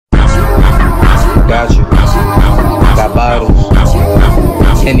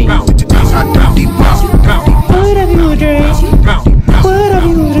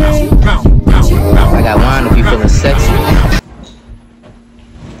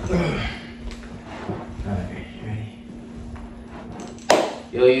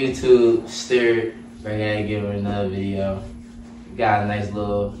Yo, YouTube, stirred. I gotta give her another video. Got a nice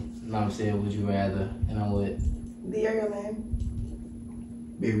little, you know what I'm saying, would you rather? And I'm with The your man.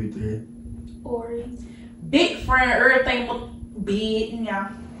 Baby 3. Ori. Big friend, everything look big, yeah.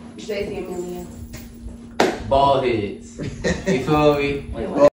 JC Amelia. bald heads. You feel me? Wait,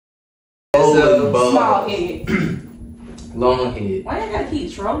 what? Small head. Long head. Why you gotta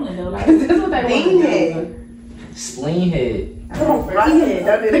keep trolling though? Like, that's what they Lean want to head. do. Spleen head. Oh, right head.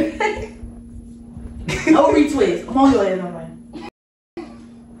 Don't do that. Oh, retwist. I'm on your ass, I'm like.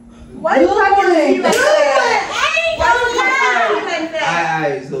 Why you talking to me like that?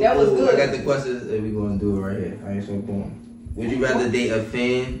 Alright, so That was cool. good. I got the questions and we gonna do it right here. Alright, so boom. Would you rather date a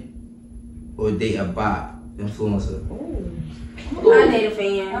fan or date a bot influencer? I date a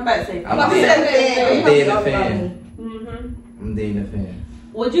fan. I'm about to say. I'm dating a fan. Mm-hmm. I'm dating a fan.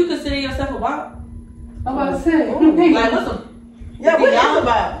 Would you consider yourself a bot? I'm about to say. Like, what's a? Yeah, what is it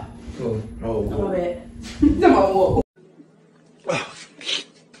about? Oh, Oh, my bad. Whoa.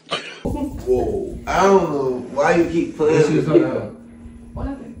 whoa. I don't know why you keep playing. What you was talking about? What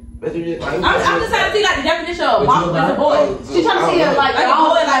happened? Why you I'm just trying to see like the definition of What bot you as a about? boy. She's trying to see if like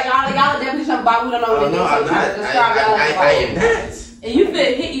y'all definition of bot. We don't know what it is. No, I'm not. I am not. And you feel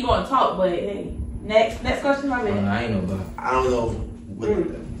hit, you gonna talk, but hey. Next question, my Oh, no, man. I ain't no bot. I don't know what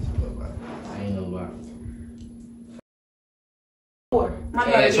I ain't no bot.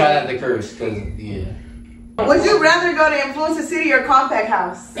 Yeah, try not to curse, cause yeah. Would you rather go to Influencer City or Compact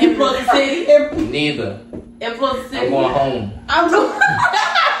House? Influencer City. Neither. Influencer City. I'm going home. I'm going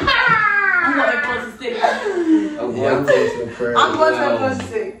Influencer City. I'm going to I'm going to Influencer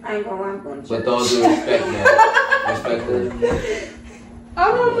City. I ain't gonna lie, I'm going to With all due respect, man. Respectfully. I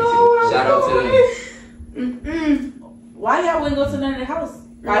don't know. Shout out to them. Why y'all wouldn't go to none of the house?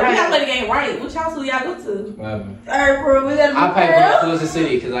 Like, we gotta play the game right. Which house will y'all go to? Whatever. Alright, bro, we gotta I probably go to the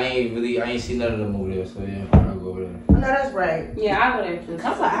city because I ain't seen none of them over there. So yeah, I'll go over there. No, that's right. Yeah, I go there.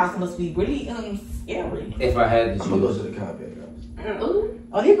 That's why house must be really scary. If I had to I'm gonna go choose. to the Compact House. Ooh.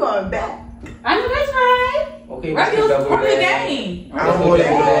 Oh, he going back. I know that's right. Okay, Right, it let's was double part of the that. game. I don't want to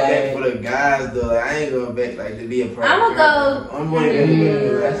go back for the guys though. Like, I ain't going back like to be a part. I'ma go. I'm going to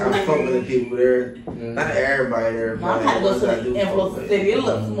go. I'm fucking with the people there. Not everybody there. No, I'm trying to go to but I the do fuck Influencer with City. It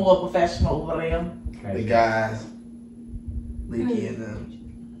looks more professional over there. the guys. Leaky and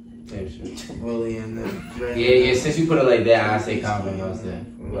them. Yeah, sure. Willie and them. Yeah, since you put it like that, I say Compact House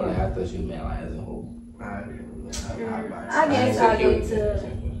then. Yeah, I thought you meant like as a whole. I guess I'll go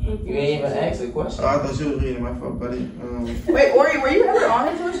to. You ain't even ask a question. Oh, I thought she was reading my fault, buddy. Wait, Ori, were you ever on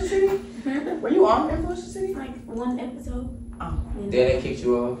Influencer City? Were you on Influencer City? Like one episode. Oh. Then they kicked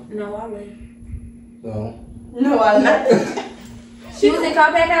you off. No, I left. No. No, I left. She was in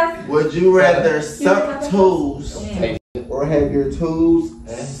Compact House. Would you rather suck toes Hey, or have your toes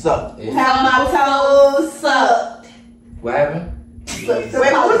sucked? Have my toes sucked. what happened? Wait,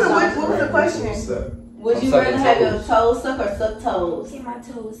 what was the question? Suck. Would I'm you sucking rather have your toes. toes suck or suck toes? Get my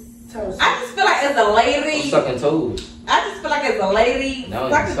toes. Toes. I just feel like as a I'm lady, sucking toes. I just feel like as a lady, No,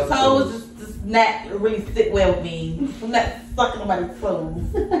 you sucking suck toes toes. is not really sit well with me. I'm not sucking nobody's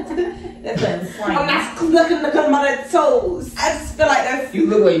toes. That's insane. I'm not sucking nobody's toes. I just feel like that's. You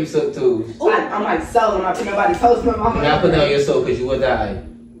look like you suck toes. I'm like, so I'm not putting nobody's toes in my mouth. You're not putting down your soul because you would die.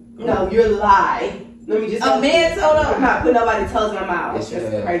 No, you're lying. Let me just. A man told I'm her. not putting nobody's toes in my mouth. Yes, you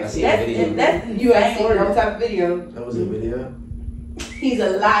That's have. I crazy. see a video. That's You ain't seen no type of video. That was a video. He's a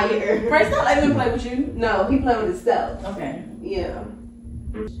liar. First, don't let me play with you. No, he playing with himself. Okay. Yeah.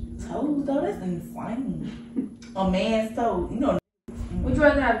 Toes though, that's insane. A man's toes, you know. Would you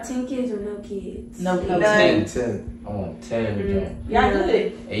rather have 10 kids or no kids? No kids. 10. I want 10. Y'all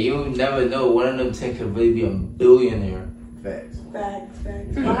good. And you never know, one of them 10 could really be a billionaire. Facts. Facts.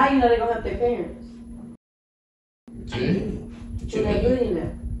 Well, how you know they gonna help their parents? What you mean? When they're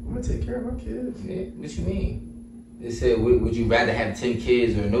billionaire. I'm gonna take care of my kids. Yeah, what you mean? They said, would you rather have 10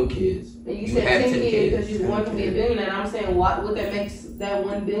 kids or no kids? And you said 10 kids because you want to be a billionaire. And I'm saying what that makes that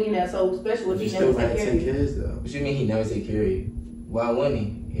one billionaire so special if You he still never got take care 10 of you. kids though. What you mean he never take care of you? Why wouldn't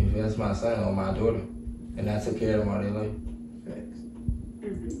he? If that's my son or my daughter. And I took care of them all their life. Facts.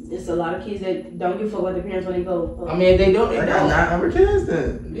 It's a lot of kids that don't give a fuck about their parents when they go. I mean, if they don't, they I got don't. 9 other kids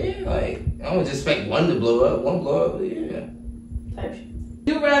then. Yeah, like, I don't just expect one to blow up. One blow up, yeah. Type shit.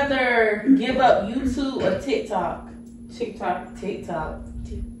 You rather give up YouTube or TikTok? TikTok.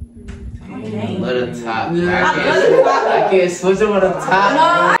 Okay. Let her top. Yeah. I can't switch them on the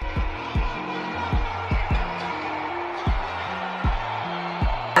top.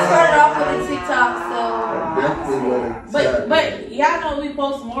 I started off with a TikTok, Definitely let it But y'all know we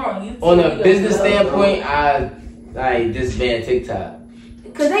post more on YouTube. On a business standpoint, I disband TikTok.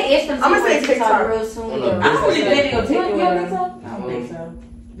 Cause they itch them I'ma to say TikTok TikTok. real soon. On though. a I don't really think they're gonna take You it don't away. think so? I don't think so.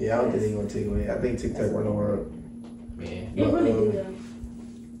 Yeah, I don't think they're gonna take away. I think TikTok run the world. Yeah. It really do though.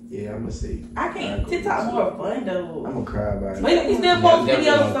 Yeah, I'm gonna say. I can't. TikTok more fun though. I'm gonna cry about it. We still Yeah, post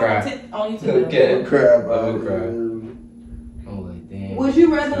definitely videos gonna cry. on YouTube. Okay. I'm gonna cry about I'm it. gonna I'm like, damn. Would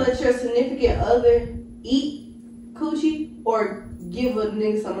you rather let your significant other eat coochie or give a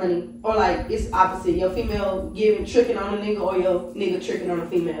nigga some money? Or like it's opposite, your female tricking on a nigga or your nigga tricking on a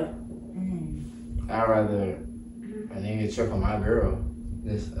female? I'd rather a nigga trick on my girl.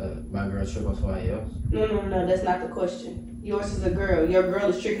 My girl trick on somebody else. No, that's not the question. Yours is a girl. Your girl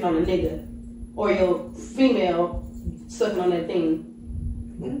is tricking on a nigga. Or your female sucking on that thing.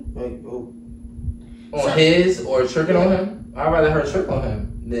 Like, oh, On his or tricking on him? I'd rather her trick on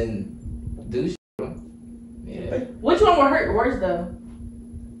him than do shit on him. Yeah. Which one would hurt worse though?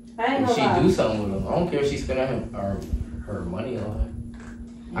 I ain't If gonna lie. she do something with him, I don't care if she spending her money on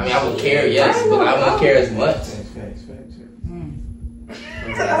him. I mean, I would care, yes, but I wouldn't care as much. facts.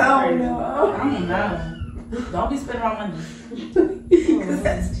 I don't know. Don't be spending my money.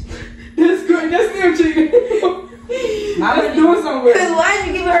 That's great. That's them cheating. I'm doing somewhere. Cause why did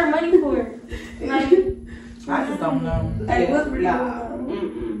you give her money for? Like, I just don't know. Hey, what's really nah. going on?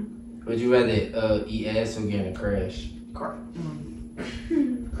 Mm-mm. Would you rather eat ass or get in a crash?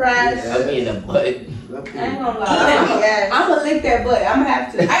 Crash. I mean, in the butt. I ain't gonna lie. Yes. I'm gonna lick that butt. I'm gonna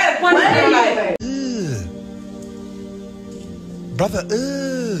have to. I got a question. Like, Brother,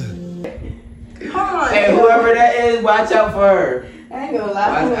 Hold on. Hey, whoever that is, watch out for her. I ain't gonna lie.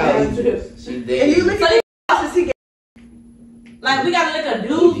 I'm Watch gonna out. have to. She If dead. you lick it, does he get? like we gotta lick a dude.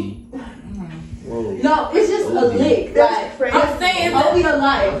 Booty. Whoa. No, it's just a lick. Like, I'm saying, all your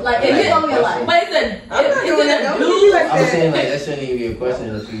life. Like, if it's all your life. but it's a, I'm not doing that. it's Don't a do dude. you like I'm that. saying, like, that shouldn't even be a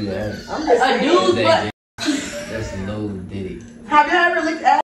question that's for you to ask. I'm just A saying. dude's butt. That's no diddy. Have you ever licked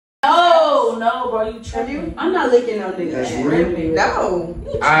ass? No, bro, you tripping. I'm not licking no nigga. That's ass. real. No.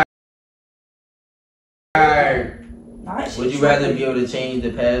 Alright, Nah, would you rather be able to change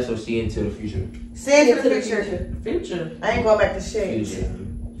the past or see into the future? See into the future. future? I ain't going back to shit. Future.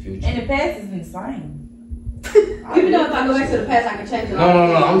 And the past is insane. Even though if I go back to the past, I can change it.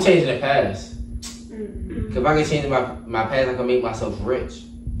 No, I'm changing the past. Mm-mm. Cause if I can change my past, I can make myself rich.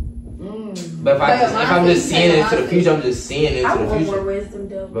 Mm. But if I'm just seeing into the I future, I'm just seeing I into the want more future. wisdom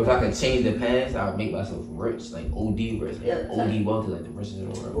though. But if I can change the past, I'll make myself rich, like OD rich, like Yeah, OD wealthy, like the richest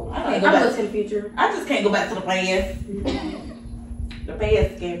in the world. I I'm can't go back. going to the future. I just can't go back to the past. The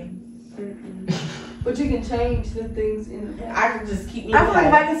past scared me. But you can change the things in the past. I can just keep living. I feel like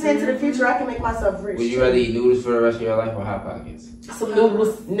if I life. can see into the future, I can make myself rich. Would you rather eat noodles for the rest of your life or Hot Pockets? Some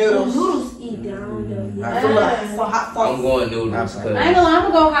noodles. Noodles. Noodles eat down though. I Some hot I'm sauce. going noodles. I Cause, ain't gonna lie,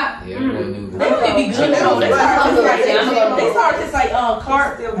 I'm gonna go hot. yeah, I'm going noodles. They don't be good Chicken though. They noodles. start to like Yeah, they start just like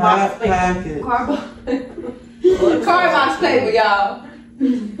cardboard box paper. Cardbox paper, y'all.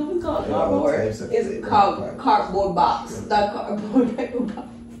 What's called cardboard? It's called cardboard box. The cardboard paper box.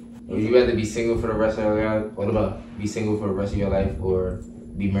 Would you rather be single for the rest of your life? What about be single for the rest of your life or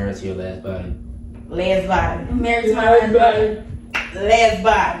be married to your last body? Last body. Married to my husband. Last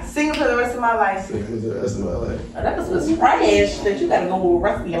body. Single for the rest of my life. For the rest of my life. That was trash that you gotta go with the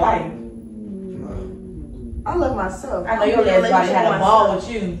rest of your life. I love myself. I know your last body had a ball with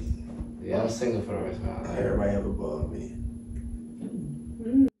you. Yeah, I'm single for the rest of my life. Everybody have a ball with me.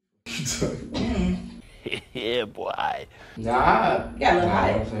 yeah, boy. Nah, You got a little nah,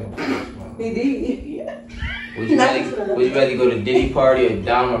 high. I'm single for the rest of my life. He did. Would you rather go to Diddy party or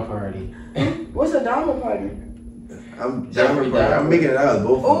Dahmer party? What's a Dahmer party? I'm Jeffrey Dahmer. I'm making it out of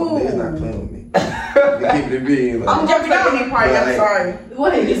both of them. Niggas not playing with me. They keep it being I'm like. going to the Diddy party. I'm Like- sorry.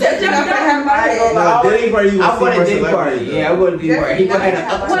 What? You said You're not gonna have my head. No, Diddy party. You I'm gonna going to see Diddy more party. celebrities, Yeah, I'm going to Diddy party. He gonna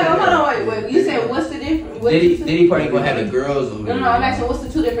have Wait, hold on, wait. You said what's the difference? What did you say? Diddy party gonna have the girls over No, there. no, I'm asking what's the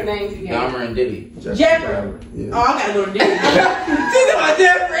two different names you got? Dahmer and Diddy. Jeffrey. Yeah. Oh, I gotta go to Disney. She's about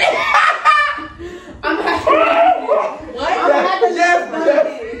Jeffrey. I'm happy. What? I'm happy. Jeffrey.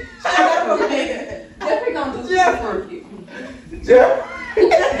 Jeffrey gonna do Jeffrey. Jeffrey.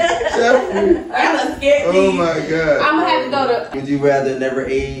 I got scared. Oh my god. I'm gonna have to go to Would you rather never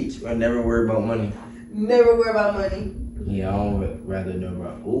age or never worry about money? never worry about money. Yeah, I don't rather know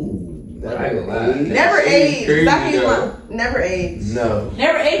about. Ooh, Never I ain't gonna lie. age. Never age. Crazy, Stop being though. one. Never age. No.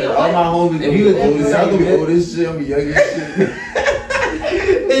 Never ate Cause the all what? my homies gonna If be you was old as the I'm gonna be same old as shit. I'm gonna be young as shit.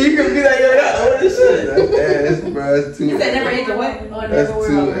 And you can be like, yo, that old as shit. That's bro. That's too. You said never ate the what? Or That's never worry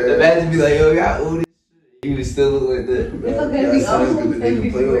too. about money. Imagine be like, yo, y'all old as shit. You would still look like that. It's okay to be old and They be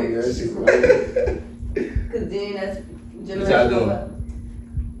can play with me. rich. That shit crazy. Cause then that's What y'all generational doing? wealth.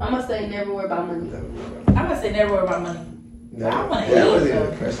 I'm gonna say never worry about money. I'm gonna say never worry about money. No, I wanna that eat, wasn't though.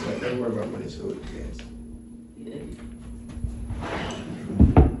 even a question. Like, don't worry about what it's over. Yes.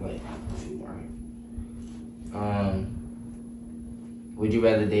 Wait, two more. Would you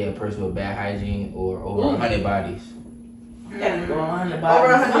rather date a person with bad hygiene or over 100 bodies? You gotta go 100 Over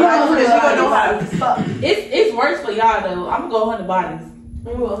bodies. 100 bodies, because you gonna know how to fuck. It's worse for y'all though. I'm gonna go 100 bodies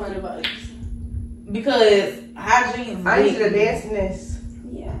I'm going 100 bucks. because hygiene is I need the big. danciness.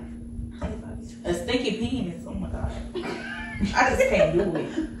 Yeah. A sticky penis. Oh my god, I just can't do it.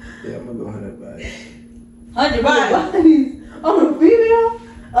 Yeah, I'm gonna go 100 bodies. 100 bodies. Bodies on a female?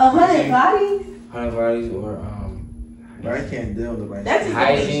 100 bodies? 100 bodies or But I can't deal with like That's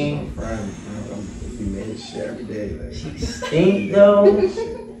hygiene. friends. We made shit every day. Like, Stink though.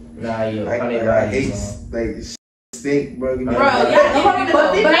 Nah, yo, 100 I hate bodies. like stink, bro. Bro, y'all need to be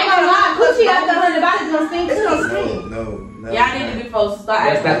But ain't gonna lie, Gucci after 100 bodies gonna stink It's too. gonna stink. No. Y'all need to be folks to start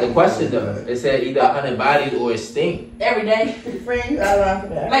That's not acting the question though. It said either 100 bodies or it stink. every day. Friends, I love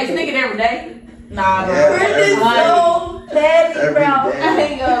that. Like stinking every day. Nah, bro. Yeah, Friend is so petty, Every bro. day. I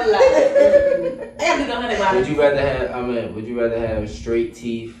ain't gonna lie. I gotta do the 100 Would bodies. you rather have? Would you rather have straight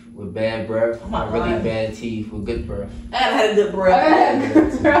teeth with bad breath Oh my or really God. bad teeth with good breath? I gotta have a good breath.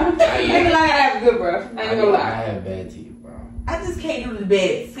 I ain't gonna lie, I gotta have a good breath. I ain't gonna I lie. have bad teeth, bro. I just can't do the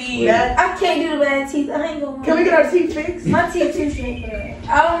bed. See, Yeah. I can't do the bad teeth. I ain't gonna. Can we get our teeth fixed? My teeth too short for that.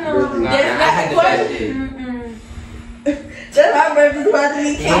 I don't know. Nah, I that's had the the bad question. teeth. Just my breath is about to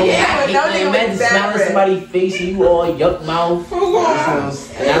be Yeah, I hate no that. nigga Imagine with bad smiling breath. somebody's face and you all yuck mouth.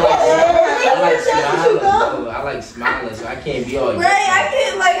 And I like smiling. I like smiling, so I can't be all yuck. Right, I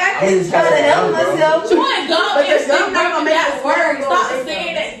can't like I I'm can't just try to having help fun, bro. myself. You want gum But and the stick gum not breath gonna in make that it work. word. Stop It's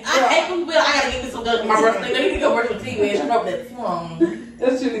saying that. I hate when people. I gotta give me some gum in my breath. Let me go brush my teeth and scrub that tongue.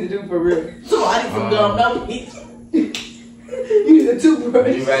 That's what you need to do for real. So I need some gum. No, bitch. You need a Would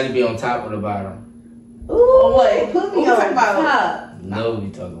toothbrush. you rather be on top or the bottom? Ooh, Wait, put what me we on talking about? top. No, we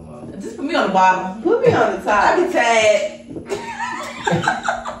talking about. Just put me on the bottom. Put me on the I top. be tired.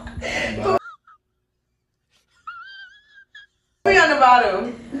 Put me on the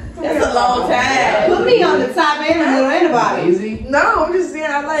bottom. That's a long time. Put me on the top and the middle and the bottom. Lazy? No, I'm just saying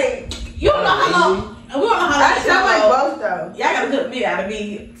I like. You don't know how long. We don't know how long. Actually, I like both though. Y'all gotta cut me out of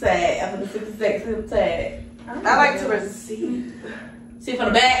me tired after the 50 seconds. I'm tired. I like to receive. See from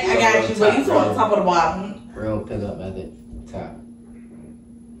the back, I got you, but you on the top of the bottom. Real pick up at the top.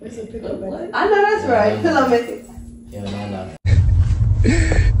 What? I know that's right. Pillow method. Yeah, no.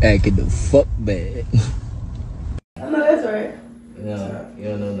 Acting the fuck bad. I know that's right. No, you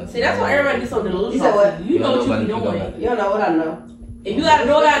don't know nothing. See, that's why everybody be so delusional. You said what? You know what you be Nobody pick up doing. at You don't know what I know. If you got a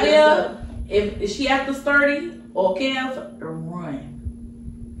door out there, if she after sturdy or Kev,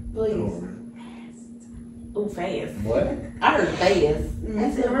 run. Please. Ooh, fast. What? I heard fast.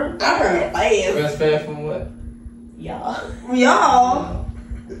 I said, I heard fast. Real fast from what? Y'all. y'all.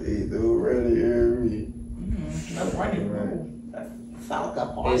 They do really hear me. No running rule. That's like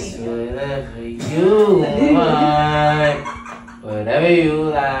a It's party. whatever you want. Whatever you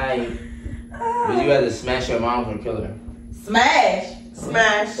like. Would you rather smash your mom or kill her? Smash.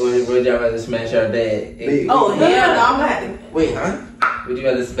 Smash. Or would you rather smash your dad? Oh, hell no, I'm gonna have to. Wait, huh? Would you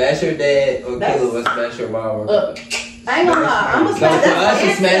rather smash your dad or That's- kill her or smash your mom? Or Uh, I ain't gonna lie. I'm no, gonna for smash us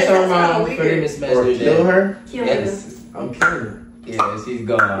to smash her mom, kinda for them to weird. smash Or their kill dad. her? Kill Yes. I'm killing her. Yeah, she's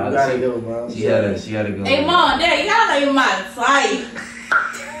gone. You gotta go, bro. She had to go. Hey, mom, dad, y'all not even my type.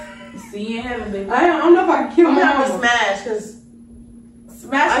 See you in heaven, baby. I don't know if I can kill I'm my gonna have to mama. smash because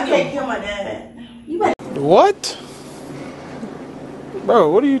Smash I I can't kill my dad. What? Bro,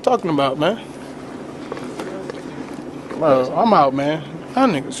 what are you talking about, man? Bro, I'm out, man. That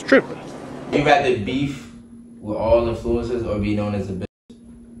nigga's tripping. You rather beef with all influencers or be known as a bitch?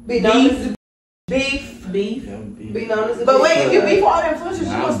 Be known as a Beef. beef. be known as a But bitch. wait, if you beef all the influencers, you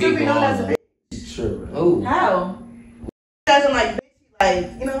Nah, gonna I'm still be beefing known all as a of bitch. them. Sure. Oh, How? As in like, like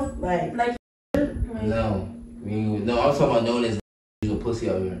you know, like. no. No, I'm talking about known as a pussy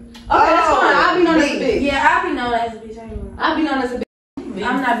out here. Okay, that's fine. I'll be known as a bitch. Yeah, I'll be known as a bitch. I ain't gonna lie. I'll be known as a bitch.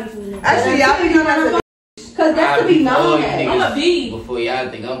 I'm not beefing with nobody. Actually, y'all be known as a bitch. Cause that's to be known as. I'm a bee. Before y'all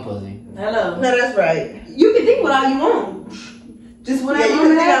think I'm pussy. Hello. No, that's right. You can think what all you want. Just Yeah, whatever you you can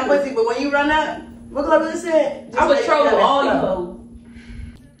think I'm happens. pussy, but when you run up, what Clover said? I would troll all you you. hoes.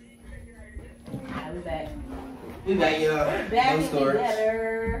 Alright, we back. We back, y'all. Back No stories.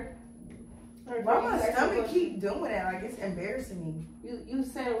 together. Why my stomach keep doing that? Like it's embarrassing me. You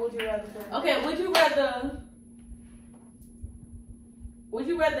said would you rather say? Okay, would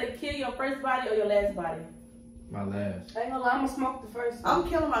you rather kill your first body or your last body? My last. I ain't gonna lie, I'm gonna smoke the first one. I'm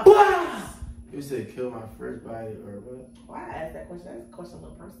killing my. You said kill my first body or what? Why I asked that question? That's a question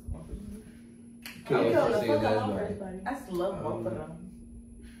of a person. killing the Say fuck your out last my body. first body. I just love both of them.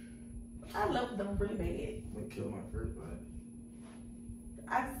 I love them really bad. I'm gonna kill my first body.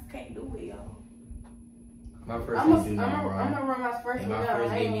 I just can't do it, y'all. My first I'm didn't do nothing wrong. gonna run my first And one my down.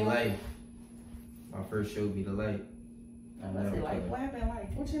 first I gave ain't me gonna- life. My first showed me the light. I I never say, like, killed what her. happened,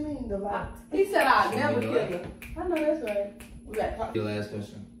 like? What you mean, the light? He said I'd Show never me the kill light. you. I know that's right. We got caught. Your last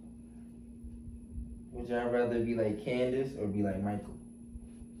question. Would y'all rather be like Candace or be like Michael?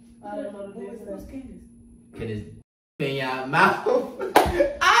 I don't know the Who's difference. Candace? Can this in your mouth?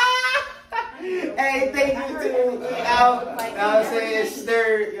 Ah! Hey, thank you too. We out. I'm saying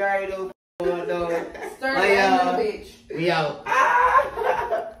stir. You already know what's going on. Stir Like, that little bitch. We out.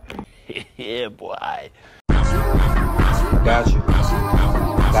 Ah! Yeah, boy. Got you.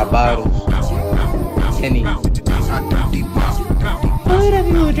 Got bottles. Henny. Whatever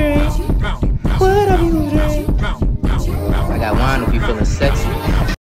you drink. Whatever.